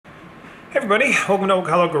Everybody, welcome to Oak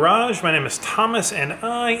Hollow Garage. My name is Thomas and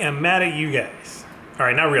I am mad at you guys.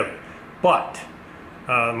 Alright, not really, but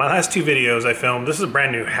my last two videos I filmed, this is a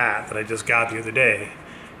brand new hat that I just got the other day,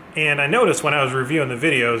 and I noticed when I was reviewing the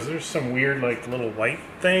videos there's some weird like little white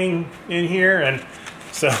thing in here, and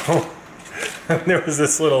so there was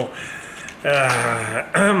this little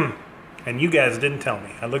and you guys didn't tell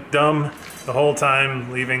me. I looked dumb the whole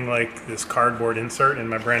time leaving like this cardboard insert in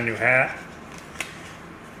my brand new hat.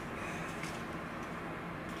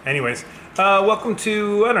 Anyways, welcome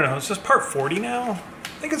to, I don't know, it's just part 40 now? I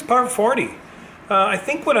think it's part 40. I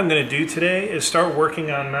think what I'm going to do today is start working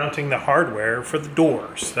on mounting the hardware for the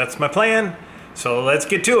doors. That's my plan, so let's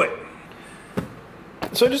get to it.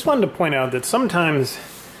 So I just wanted to point out that sometimes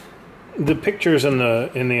the pictures in the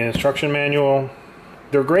instruction manual,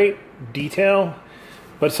 they're great detail,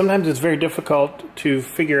 but sometimes it's very difficult to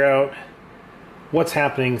figure out what's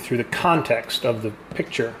happening through the context of the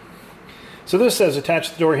picture. So this says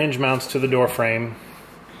attach the door hinge mounts to the door frame,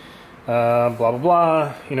 blah blah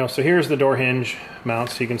blah, you know. So here's the door hinge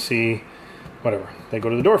mounts, so you can see whatever, they go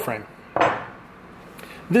to the door frame.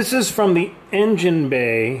 This is from the engine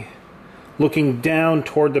bay looking down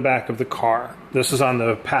toward the back of the car. This is on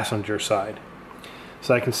the passenger side,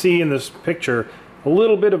 so I can see in this picture a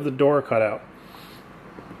little bit of the door cut out.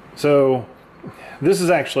 So this is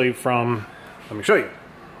actually from, let me show you,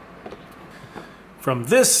 from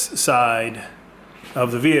this side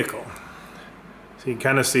of the vehicle. So you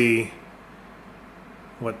kind of see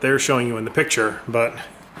what they're showing you in the picture, but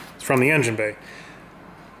it's from the engine bay.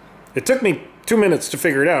 It took me 2 minutes to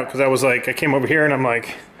figure it out because I was like, I came over here and I'm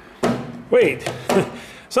like, wait,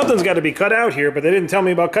 something's got to be cut out here, but they didn't tell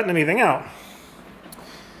me about cutting anything out.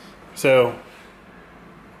 So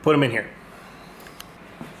put them in here.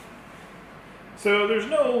 So there's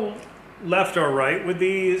no left or right with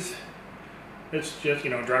these. It's just, you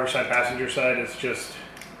know, driver's side, passenger side. It's just,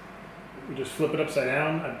 you just flip it upside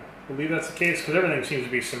down. I believe that's the case because everything seems to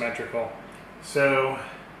be symmetrical. So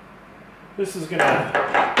this is gonna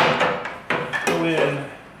go in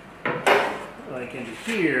like into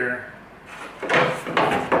here,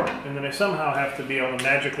 and then I somehow have to be able to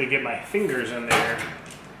magically get my fingers in there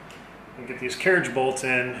and get these carriage bolts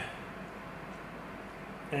in.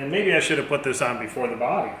 And maybe I should have put this on before the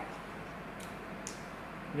body.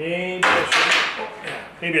 Maybe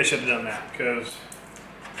I should have done that, because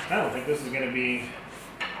I don't think this is going to be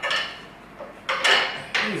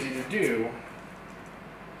easy to do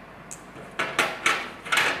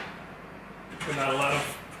without a lot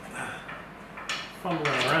of fumbling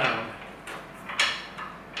around.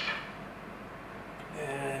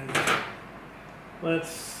 And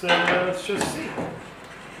let's just see.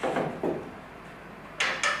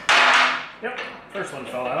 Yep, first one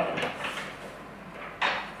fell out.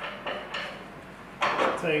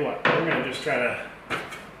 Tell you what, we're going to just try to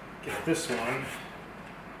get this one.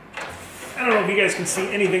 I don't know if you guys can see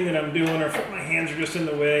anything that I'm doing or if my hands are just in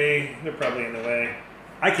the way. They're probably in the way.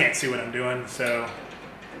 I can't see what I'm doing, so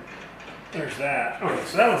there's that. Okay,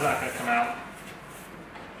 so that one's not going to come out.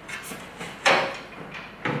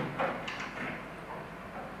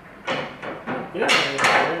 Yeah,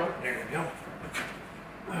 there we go.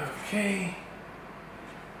 Okay.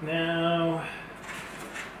 Now,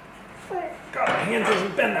 God, my hand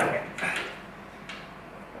doesn't bend that way.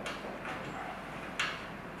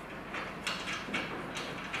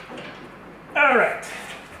 All right.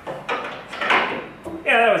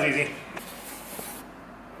 Yeah, that was easy.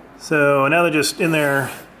 So now they're just in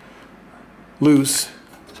there loose,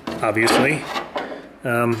 obviously.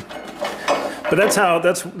 But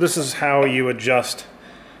this is how you adjust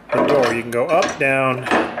the door. You can go up, down,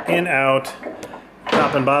 in, out.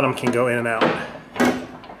 Top and bottom can go in and out.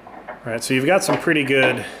 Alright, so you've got some pretty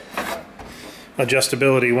good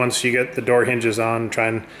adjustability once you get the door hinges on,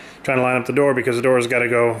 trying to line up the door, because the door's got to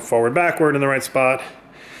go forward, backward in the right spot,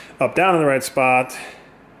 up, down in the right spot.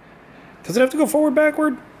 Does it have to go forward,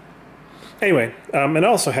 backward? Anyway, it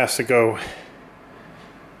also has to go,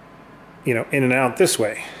 you know, in and out this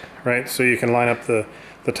way, right? So you can line up the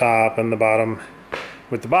top and the bottom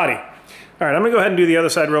with the body. Alright, I'm going to go ahead and do the other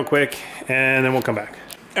side real quick, and then we'll come back.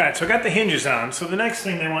 Alright, so I got the hinges on. So the next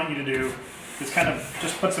thing they want you to do is kind of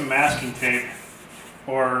just put some masking tape,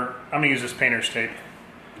 or I'm going to use this painter's tape,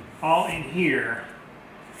 all in here.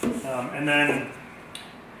 And then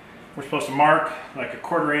we're supposed to mark like a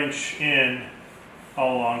 1/4 inch in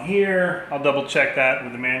all along here. I'll double check that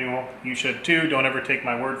with the manual. You should too. Don't ever take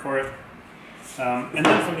my word for it. And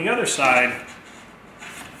then from the other side,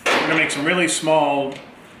 we're going to make some really small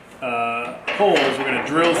holes. We're going to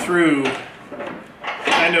drill through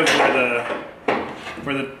kind of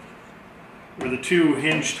where the two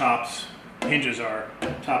hinge tops hinges are,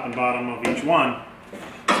 top and bottom of each one.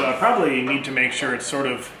 So I probably need to make sure it's sort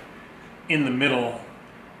of in the middle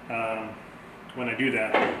when I do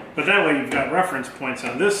that. But that way you've got reference points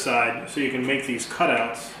on this side so you can make these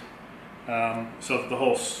cutouts so that the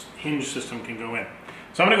whole hinge system can go in.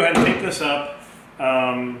 So I'm going to go ahead and tape this up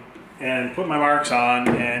and put my marks on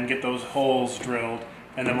and get those holes drilled,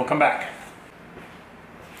 and then we'll come back.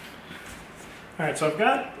 Alright, so I've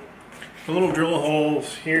got the little drill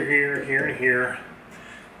holes here, here, here, and here.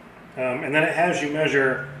 And then it has you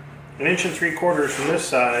measure 1 3/4 from this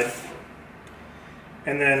side,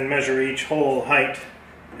 and then measure each hole height,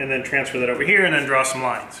 and then transfer that over here, and then draw some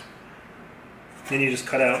lines. Then you just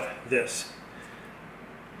cut out this.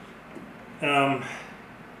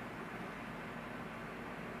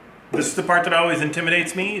 This is the part that always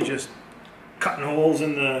intimidates me, just cutting holes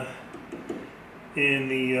in the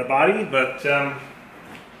body, but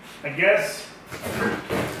I guess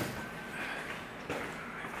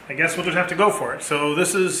we'll just have to go for it. So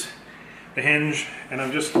this is the hinge, and I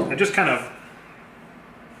just kind of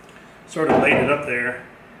sort of laid it up there,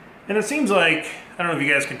 and it seems like, I don't know if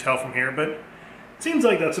you guys can tell from here, but it seems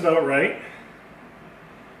like that's about right.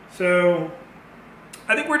 So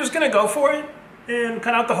I think we're just gonna go for it and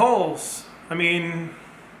cut out the holes. I mean,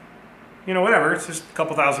 you know, whatever, it's just a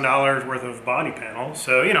couple $1,000s worth of body panels,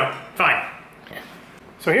 so, you know, fine.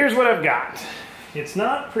 So here's what I've got. It's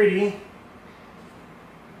not pretty.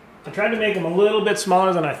 I tried to make them a little bit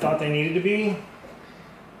smaller than I thought they needed to be,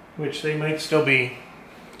 which they might still be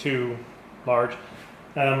too large.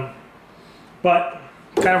 But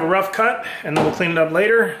kind of a rough cut, and then we'll clean it up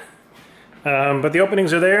later. But the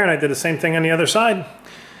openings are there, and I did the same thing on the other side.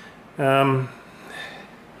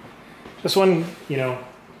 This one, you know,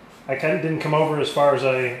 I kind of didn't come over as far as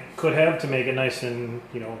I could have to make it nice and,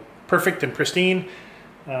 you know, perfect and pristine.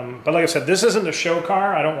 But like I said, this isn't a show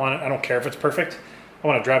car. I don't care if it's perfect. I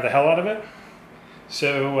want to drive the hell out of it.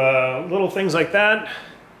 So little things like that,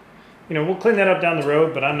 you know, we'll clean that up down the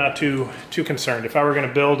road, but I'm not too concerned. If I were going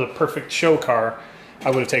to build a perfect show car,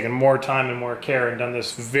 I would have taken more time and more care and done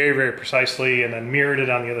this very, very precisely, and then mirrored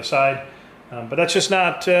it on the other side. But that's just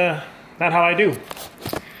not how I do.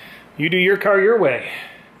 You do your car your way.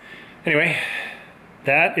 Anyway,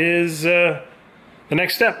 that is the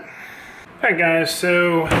next step. All right, guys,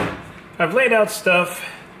 so I've laid out stuff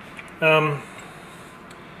to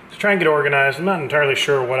try and get organized. I'm not entirely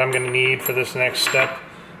sure what I'm going to need for this next step,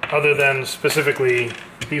 other than specifically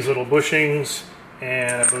these little bushings,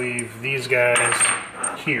 and I believe these guys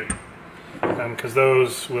here, because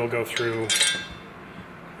those will go through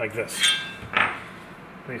like this. At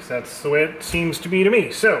least that's the way it seems to be to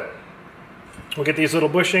me. So we'll get these little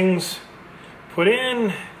bushings put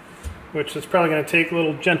in, which is probably going to take a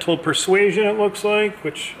little gentle persuasion, it looks like,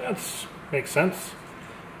 which makes sense.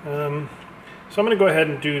 So I'm going to go ahead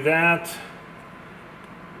and do that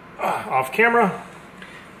off camera,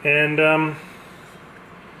 and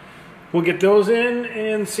we'll get those in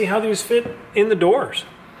and see how these fit in the doors.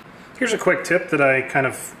 Here's a quick tip that I kind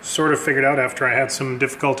of sort of figured out after I had some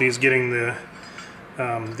difficulties getting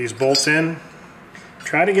these bolts in.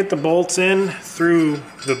 Try to get the bolts in through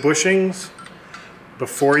the bushings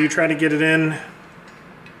before you try to get it in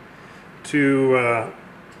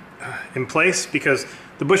place, because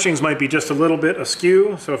the bushings might be just a little bit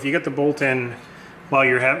askew. So if you get the bolt in while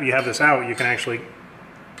you have this out, you can actually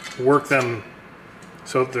work them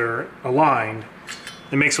so that they're aligned.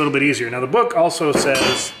 It makes it a little bit easier. Now the book also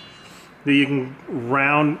says that you can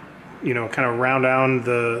round, you know, kind of round down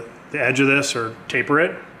the edge of this or taper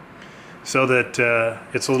it so that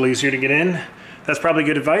it's a little easier to get in. That's probably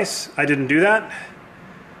good advice. I didn't do that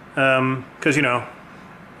because, you know,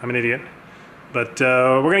 I'm an idiot. But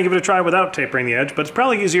we're going to give it a try without tapering the edge, but it's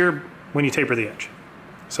probably easier when you taper the edge.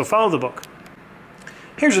 So follow the book.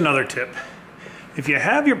 Here's another tip. If you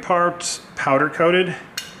have your parts powder coated,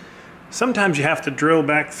 sometimes you have to drill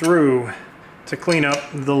back through to clean up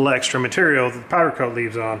the extra material that the powder coat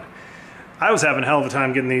leaves on. I was having a hell of a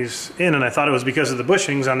time getting these in, and I thought it was because of the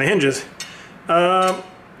bushings on the hinges.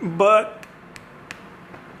 But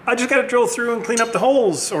I just got to drill through and clean up the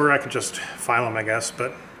holes, or I could just file them, I guess.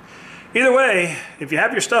 But either way, if you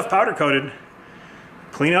have your stuff powder coated,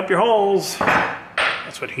 clean up your holes.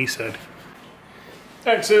 That's what he said.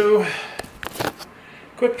 All right, so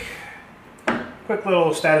quick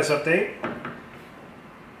little status update.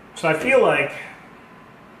 So I feel like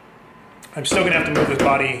I'm still gonna have to move this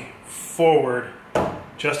body forward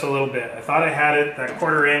just a little bit. I thought I had it that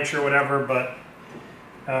 1/4 inch or whatever, but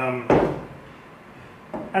I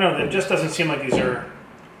don't know, it just doesn't seem like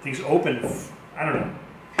these open. I don't know.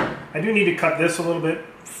 I do need to cut this a little bit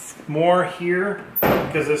more here,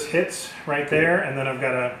 because this hits right there, and then I've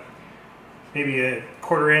got maybe a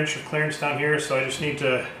 1/4 inch of clearance down here, so I just need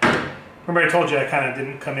to, remember I told you I kind of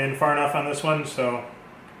didn't come in far enough on this one, so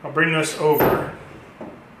I'll bring this over.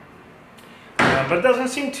 But it doesn't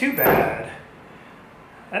seem too bad.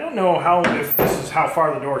 I don't know if this is how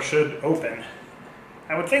far the door should open.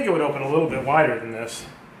 I would think it would open a little bit wider than this,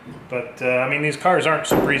 but I mean, these cars aren't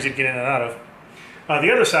super easy to get in and out of.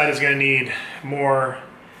 The other side is going to need more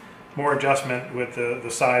adjustment with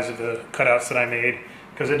the size of the cutouts that I made,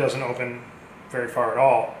 because it doesn't open very far at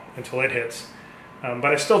all until it hits. But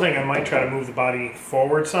I still think I might try to move the body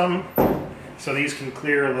forward some, so these can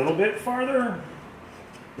clear a little bit farther.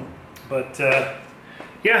 But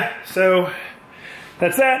yeah, so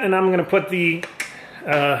that's that, and I'm going to put the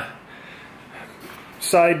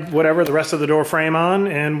side, whatever, the rest of the door frame on,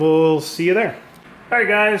 and we'll see you there. Alright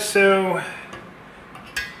guys, so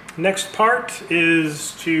next part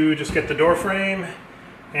is to just get the door frame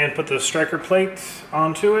and put the striker plate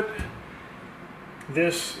onto it.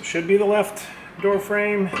 This should be the left door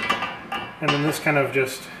frame, and then this kind of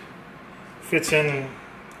just fits in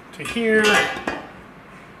to here,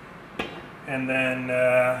 and then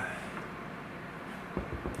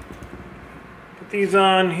put these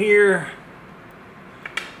on here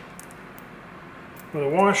with a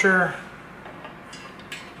washer.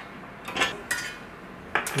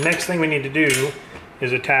 The next thing we need to do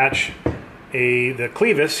is attach the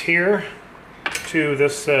clevis here to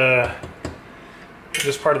this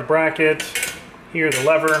this part of the bracket. Here, the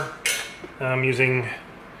lever. I'm using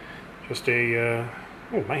just a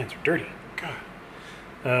oh, my hands are dirty. God.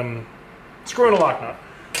 Screw in a lock nut,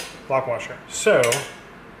 lock washer. So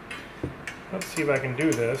let's see if I can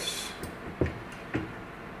do this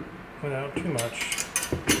without too much.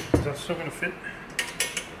 Is that still going to fit?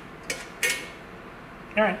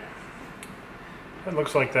 Alright. That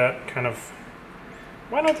looks like that kind of...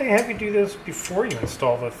 Why don't they have you do this before you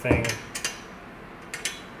install the thing?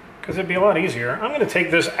 Because it'd be a lot easier. I'm going to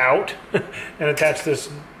take this out and attach this...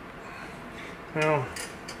 Well,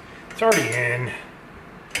 it's already in.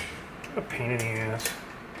 What a pain in the ass.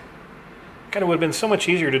 God, it would have been so much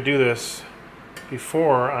easier to do this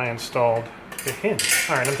before I installed the hinge.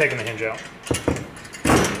 Alright, I'm taking the hinge out.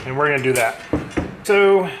 And we're going to do that.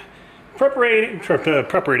 So, preparing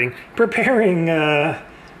your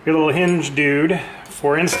little hinge dude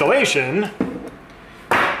for installation.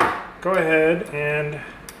 Go ahead and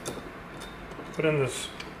put in this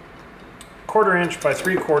 1/4 inch by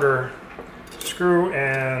 3/4 screw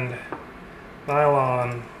and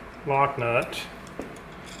nylon lock nut.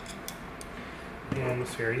 And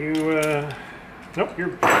let's see, are you, nope,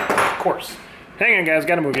 you're, of course. Hang on guys,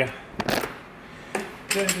 gotta move you.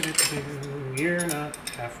 You're not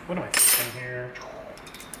half, what am I thinking here?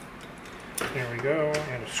 There we go,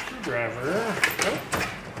 and a screwdriver. Oh.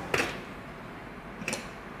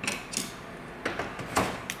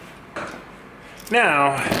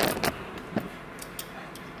 Now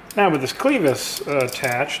with this clevis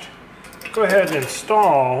attached, go ahead and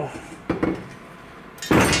install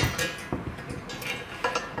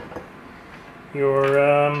your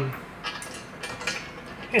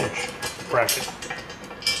hinge bracket.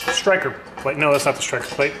 Striker plate. No, that's not the striker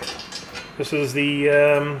plate. This is the,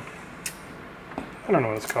 I don't know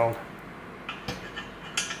what it's called.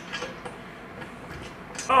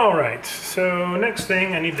 Alright, so next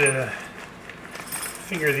thing I need to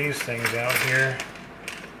figure these things out here.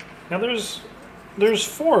 Now there's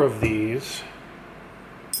 4 of these,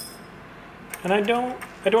 and I don't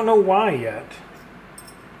know why yet.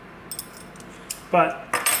 But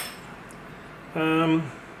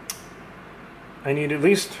I need at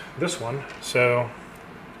least this one, so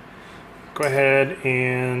go ahead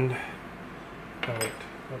and, oh wait,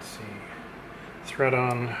 let's see, thread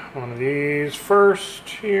on one of these first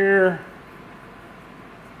here.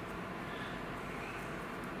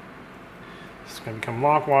 It's going to become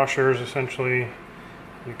lock washers essentially.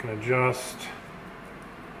 You can adjust,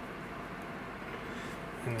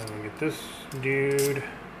 and then we'll get this dude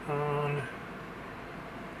on.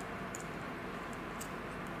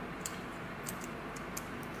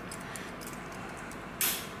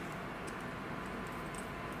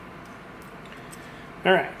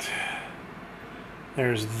 Alright,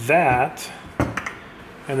 there's that,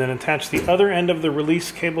 and then attach the other end of the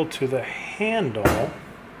release cable to the handle.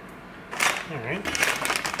 Alright,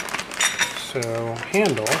 so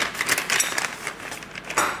handle,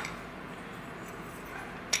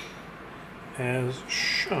 as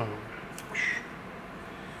shown.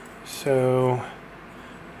 So,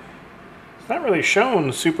 it's not really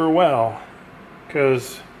shown super well,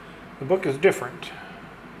 because the book is different.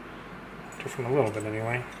 Different a little bit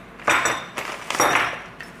anyway.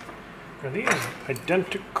 Are these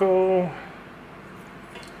identical?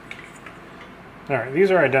 All right,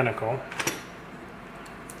 these are identical.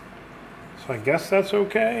 So I guess that's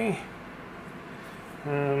okay.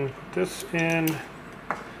 And put this in,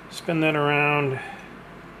 spin that around,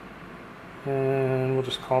 and we'll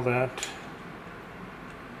just call that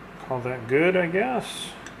good, I guess.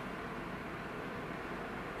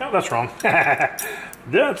 No, that's wrong.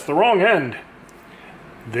 That's the wrong end.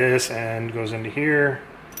 This end goes into here.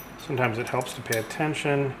 Sometimes it helps to pay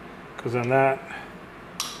attention, because then that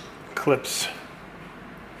clips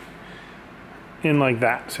in like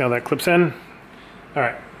that. See how that clips in? All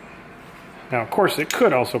right. Now, of course, it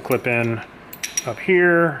could also clip in up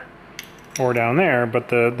here or down there, but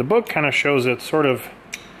the book kind of shows it sort of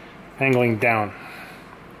angling down.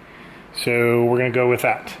 So we're going to go with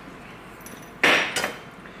that.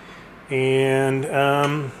 And,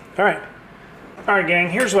 all right. All right, gang,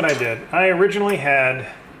 here's what I did. I originally had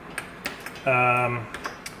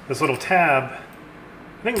this little tab,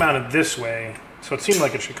 I think mounted this way, so it seemed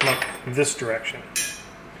like it should come up this direction.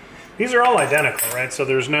 These are all identical, right? So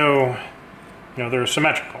there's no, you know, they're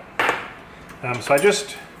symmetrical. So I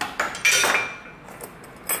just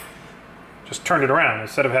turned it around.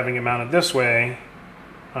 Instead of having it mounted this way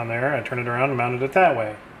on there, I turned it around and mounted it that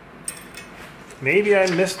way. Maybe I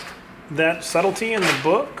missed that subtlety in the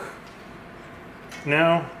book.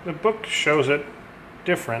 No, the book shows it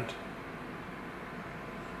different.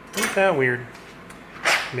 Isn't that weird?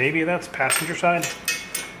 Maybe that's passenger side.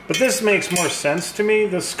 But this makes more sense to me.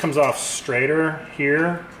 This comes off straighter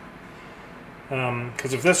here.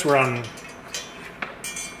 Because if this were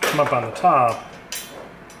come up on the top,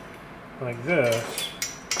 like this,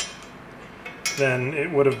 then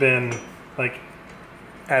it would have been like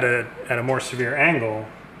at a more severe angle.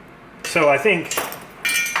 So I think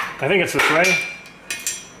it's this way.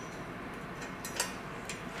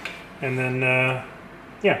 And then,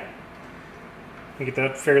 yeah, we get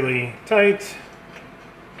that fairly tight.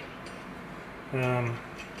 Yeah,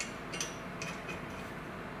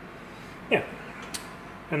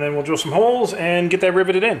 and then we'll drill some holes and get that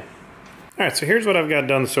riveted in. All right, so here's what I've got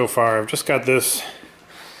done so far. I've just got this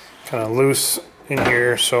kind of loose in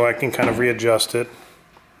here so I can kind of readjust it.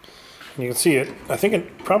 And you can see it. I think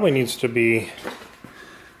it probably needs to be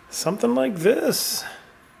something like this.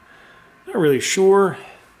 Not really sure.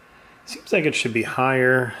 Seems like it should be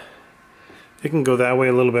higher. It can go that way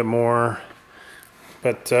a little bit more.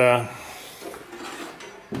 But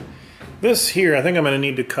this here, I think I'm going to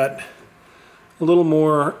need to cut a little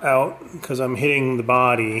more out because I'm hitting the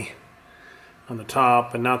body on the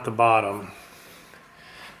top and not the bottom.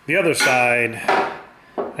 The other side,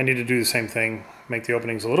 I need to do the same thing, make the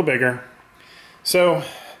openings a little bigger. So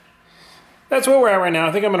that's where we're at right now.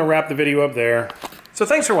 I think I'm going to wrap the video up there. So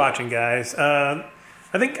thanks for watching, guys.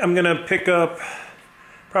 I think I'm going to pick up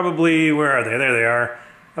probably, where are they? There they are.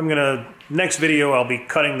 Next video I'll be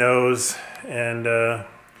cutting those, and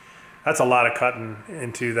that's a lot of cutting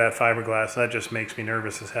into that fiberglass. That just makes me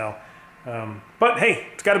nervous as hell. But hey,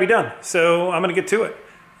 it's got to be done, so I'm going to get to it.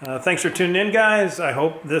 Thanks for tuning in, guys. I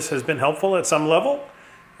hope this has been helpful at some level.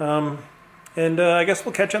 And I guess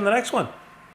we'll catch you on the next one.